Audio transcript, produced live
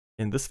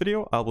In this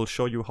video, I will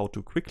show you how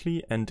to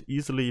quickly and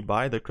easily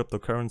buy the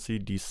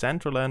cryptocurrency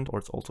Decentraland, or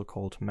it's also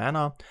called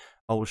Mana.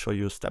 I will show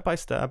you step by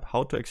step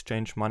how to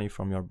exchange money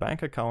from your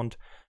bank account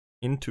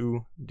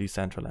into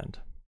Decentraland.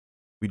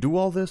 We do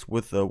all this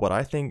with what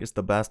I think is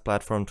the best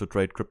platform to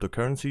trade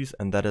cryptocurrencies,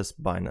 and that is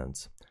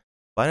Binance.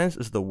 Binance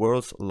is the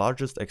world's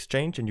largest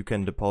exchange, and you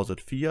can deposit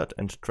fiat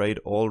and trade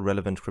all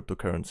relevant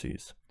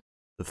cryptocurrencies.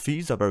 The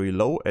fees are very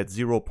low at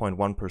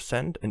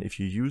 0.1%, and if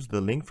you use the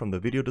link from the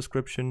video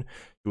description,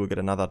 you will get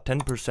another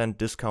 10%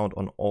 discount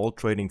on all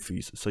trading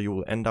fees, so you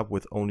will end up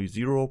with only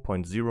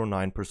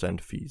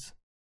 0.09% fees.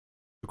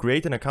 To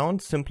create an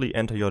account, simply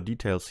enter your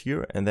details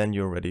here and then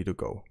you're ready to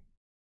go.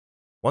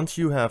 Once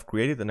you have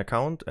created an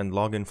account and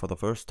log in for the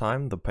first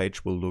time, the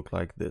page will look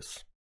like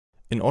this.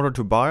 In order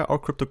to buy our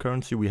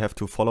cryptocurrency, we have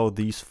to follow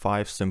these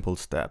 5 simple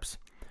steps.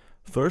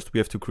 First, we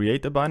have to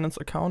create a Binance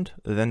account,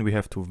 then we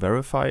have to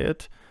verify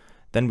it.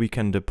 Then we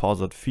can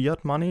deposit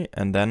fiat money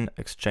and then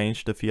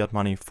exchange the fiat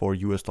money for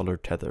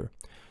USD Tether.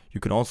 You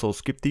can also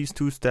skip these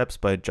 2 steps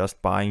by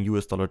just buying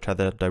USD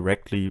Tether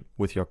directly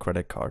with your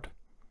credit card.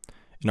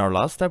 In our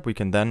last step, we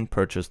can then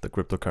purchase the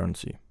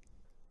cryptocurrency.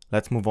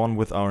 Let's move on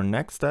with our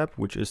next step,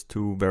 which is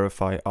to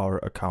verify our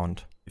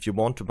account. If you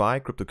want to buy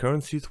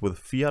cryptocurrencies with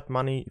fiat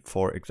money,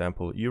 for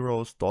example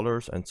euros,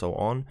 dollars and so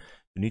on,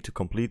 you need to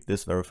complete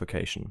this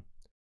verification.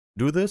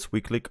 To do this,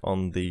 we click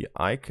on the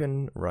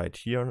icon right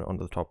here on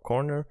the top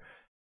corner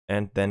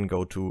and then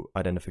go to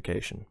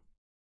identification.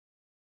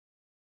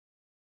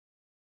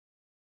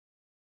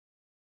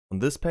 On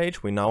this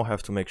page, we now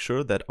have to make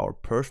sure that our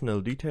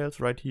personal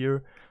details right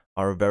here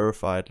are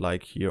verified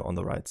like here on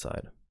the right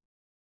side.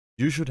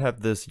 You should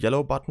have this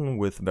yellow button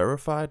with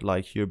verified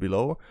like here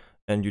below,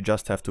 and you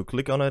just have to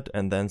click on it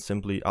and then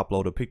simply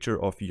upload a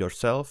picture of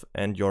yourself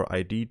and your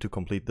ID to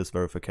complete this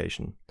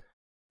verification.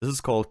 This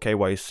is called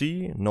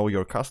KYC, Know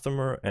Your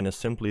Customer, and is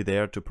simply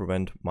there to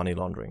prevent money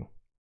laundering.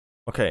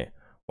 Okay.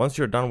 Once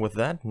you're done with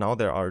that, now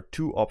there are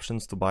 2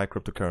 options to buy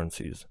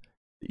cryptocurrencies.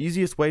 The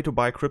easiest way to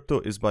buy crypto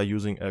is by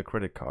using a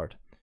credit card.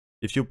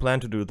 If you plan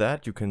to do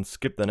that, you can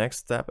skip the next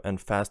step and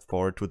fast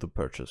forward to the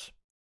purchase.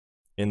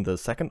 In the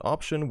second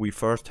option, we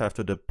first have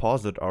to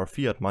deposit our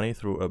fiat money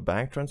through a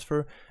bank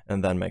transfer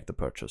and then make the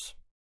purchase.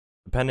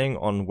 Depending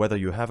on whether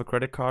you have a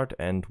credit card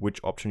and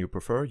which option you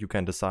prefer, you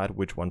can decide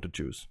which one to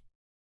choose.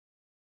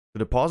 To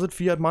deposit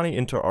fiat money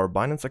into our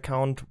Binance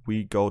account,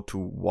 we go to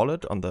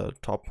Wallet on the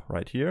top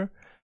right here,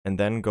 and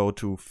then go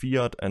to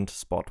Fiat and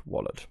Spot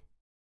Wallet.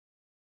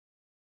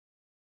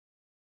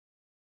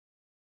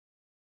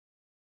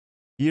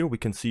 Here we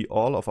can see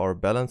all of our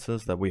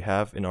balances that we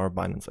have in our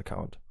Binance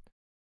account.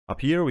 Up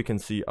here we can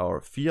see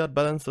our fiat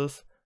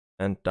balances,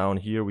 and down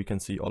here we can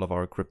see all of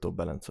our crypto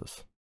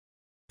balances.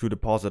 To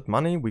deposit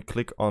money, we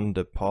click on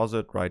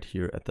Deposit right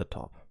here at the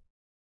top.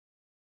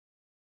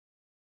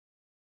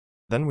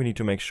 Then we need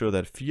to make sure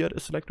that fiat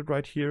is selected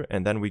right here,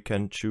 and then we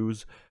can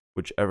choose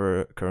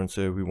whichever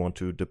currency we want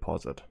to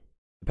deposit.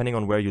 Depending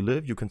on where you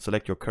live, you can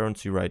select your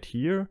currency right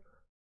here,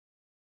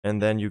 and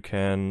then you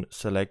can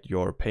select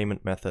your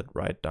payment method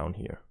right down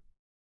here.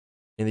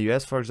 In the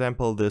US, for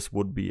example, this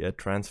would be a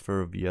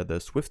transfer via the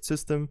SWIFT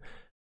system,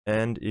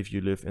 and if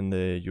you live in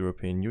the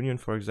European Union,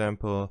 for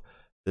example,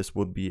 this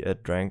would be a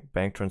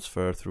bank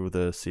transfer through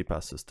the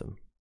SEPA system.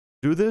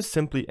 To do this,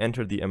 simply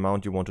enter the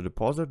amount you want to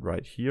deposit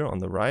right here on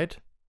the right,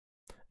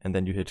 and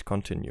then you hit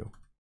continue.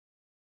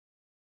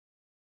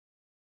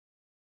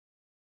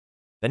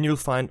 Then you'll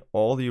find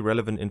all the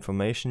relevant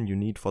information you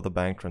need for the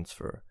bank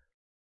transfer.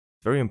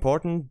 Very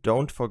important,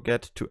 don't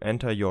forget to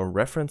enter your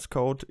reference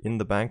code in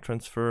the bank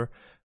transfer,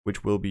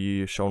 which will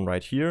be shown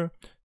right here,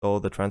 so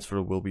the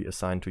transfer will be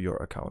assigned to your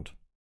account.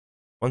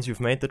 Once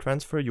you've made the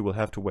transfer, you will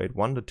have to wait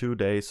 1 to 2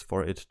 days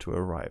for it to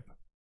arrive.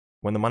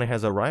 When the money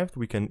has arrived,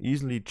 we can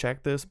easily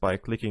check this by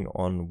clicking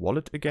on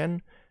Wallet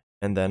again,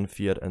 and then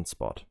Fiat and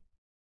Spot.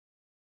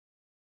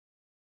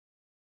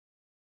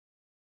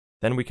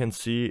 Then we can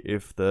see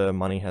if the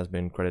money has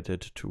been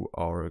credited to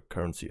our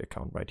currency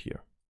account right here.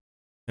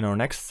 In our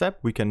next step,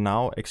 we can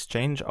now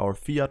exchange our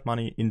fiat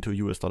money into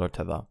USD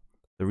Tether.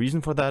 The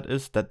reason for that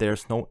is that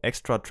there's no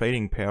extra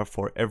trading pair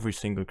for every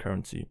single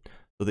currency.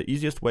 So the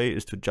easiest way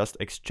is to just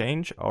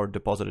exchange our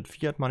deposited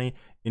fiat money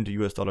into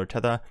USD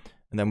Tether,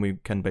 and then we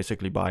can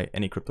basically buy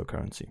any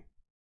cryptocurrency.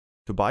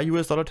 To buy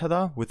USD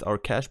Tether with our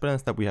cash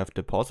balance that we have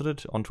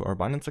deposited onto our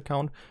Binance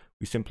account,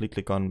 we simply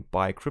click on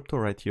Buy Crypto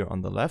right here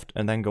on the left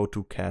and then go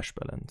to Cash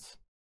Balance.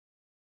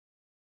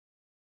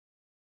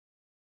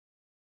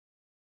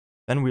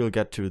 Then we'll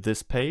get to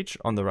this page.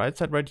 On the right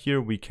side right here,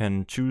 we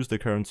can choose the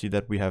currency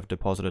that we have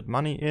deposited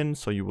money in.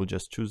 So you will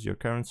just choose your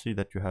currency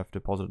that you have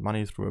deposited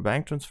money through a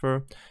bank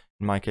transfer.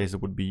 In my case,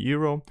 it would be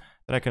euro.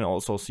 Then I can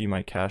also see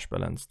my cash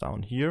balance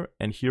down here,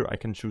 and here I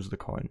can choose the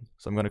coin.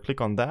 So I'm going to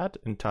click on that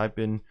and type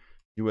in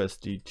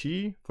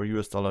USDT for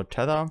USD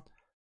Tether,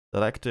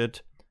 select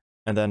it,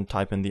 and then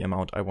type in the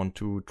amount I want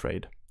to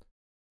trade.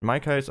 In my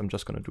case, I'm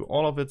just going to do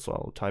all of it, so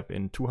I'll type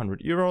in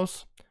 200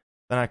 euros.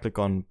 Then I click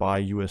on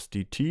Buy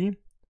USDT,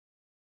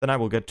 Then I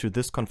will get to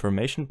this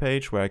confirmation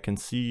page where I can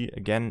see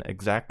again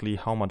exactly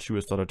how much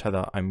US dollar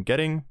Tether I'm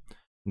getting.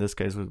 In this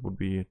case, it would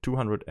be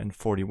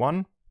 241.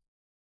 You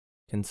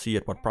can see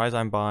at what price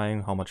I'm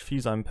buying, how much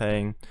fees I'm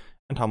paying,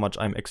 and how much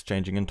I'm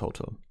exchanging in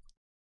total.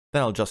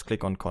 Then I'll just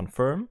click on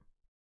confirm.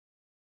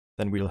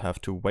 Then we'll have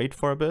to wait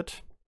for a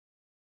bit.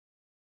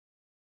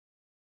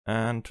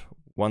 And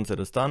once it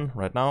is done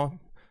right now,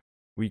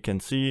 we can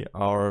see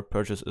our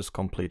purchase is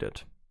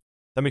completed.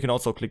 Then we can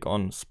also click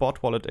on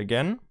Spot Wallet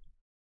again.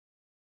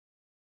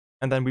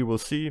 And then we will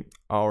see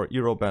our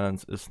euro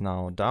balance is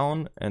now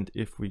down. And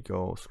if we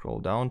scroll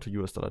down to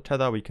US dollar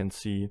Tether, we can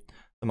see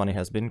the money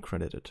has been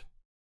credited.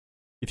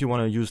 If you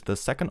want to use the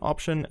second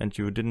option and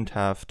you didn't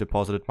have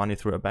deposited money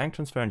through a bank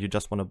transfer and you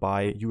just want to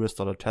buy US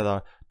dollar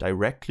Tether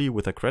directly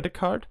with a credit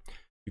card,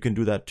 you can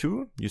do that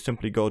too. You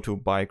simply go to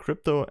buy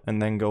crypto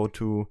and then go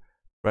to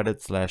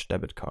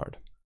credit/debit card.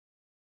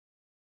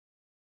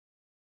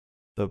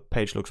 The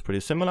page looks pretty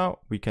similar.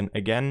 We can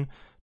again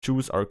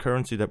choose our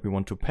currency that we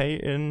want to pay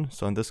in.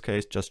 So in this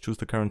case, just choose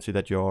the currency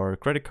that your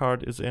credit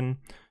card is in.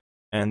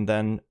 And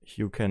then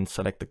you can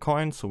select the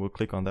coin. So we'll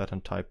click on that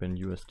and type in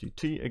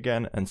USDT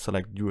again and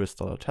select US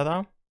dollar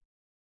Tether.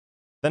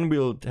 Then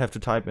we'll have to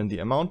type in the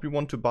amount we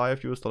want to buy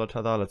of US dollar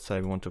Tether. Let's say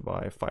we want to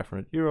buy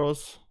 500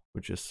 euros,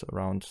 which is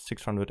around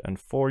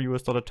 604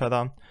 US dollar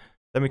Tether.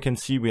 Then we can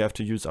see we have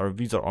to use our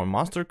Visa or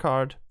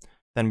MasterCard.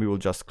 Then we will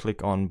just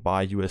click on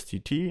buy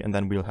USDT and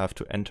then we'll have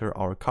to enter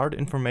our card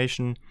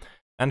information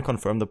and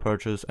confirm the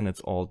purchase, and it's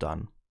all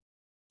done.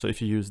 So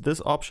if you use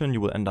this option, you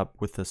will end up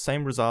with the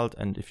same result.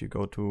 And if you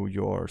go to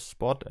your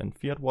Spot and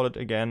Fiat wallet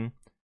again,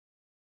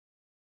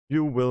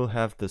 you will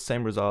have the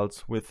same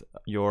results with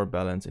your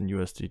balance in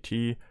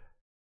USDT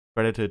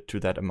credited to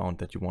that amount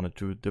that you wanted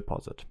to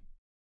deposit.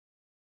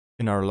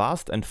 In our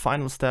last and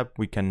final step,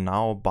 we can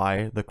now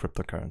buy the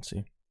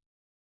cryptocurrency.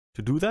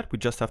 To do that, we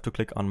just have to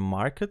click on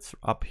Markets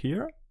up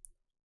here.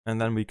 And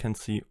then we can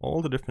see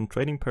all the different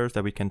trading pairs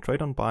that we can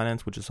trade on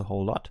Binance, which is a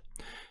whole lot.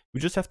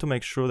 We just have to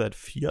make sure that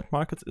Fiat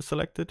markets is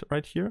selected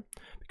right here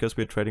because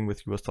we're trading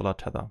with US dollar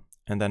Tether.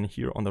 And then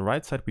here on the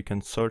right side, we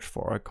can search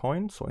for our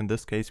coin. So in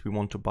this case, we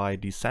want to buy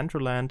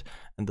Decentraland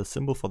and the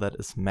symbol for that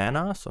is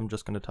MANA. So I'm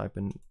just going to type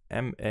in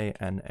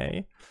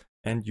MANA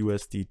and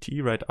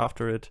USDT right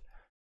after it.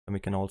 And we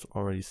can also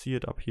already see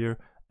it up here.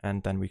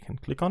 And then we can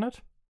click on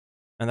it.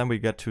 And then we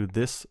get to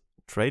this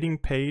trading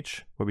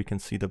page where we can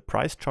see the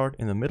price chart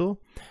in the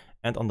middle,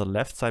 and on the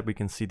left side we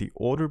can see the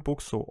order book,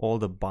 so all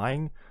the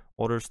buying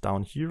orders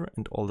down here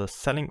and all the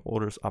selling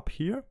orders up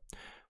here.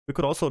 We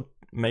could also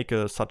make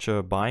such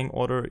a buying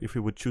order if we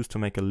would choose to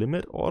make a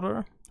limit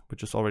order,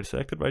 which is already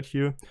selected right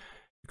here.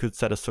 You could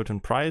set a certain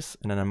price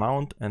and an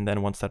amount, and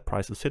then once that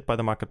price is hit by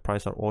the market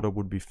price, our order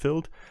would be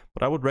filled.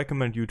 But I would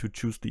recommend you to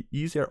choose the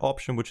easier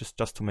option, which is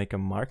just to make a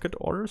market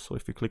order. So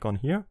if we click on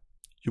here,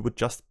 you would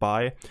just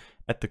buy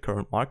at the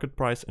current market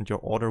price and your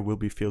order will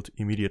be filled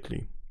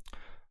immediately.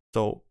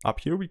 So up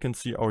here we can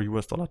see our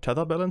US dollar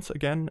Tether balance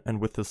again,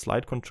 and with the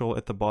slide control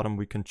at the bottom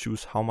we can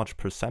choose how much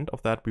 %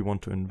 of that we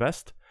want to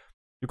invest.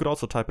 You could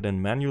also type it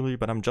in manually,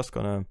 but I'm just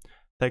gonna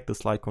take the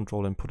slide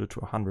control and put it to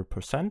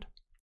 100%.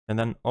 And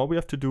then all we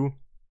have to do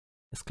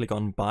is click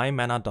on buy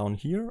MANA down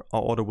here.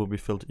 Our order will be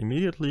filled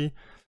immediately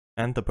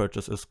and the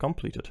purchase is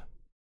completed.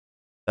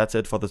 That's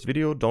it for this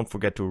video. Don't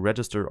forget to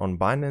register on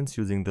Binance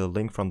using the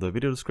link from the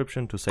video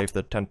description to save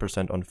the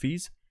 10% on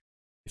fees.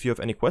 If you have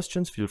any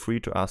questions, feel free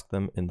to ask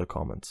them in the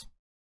comments.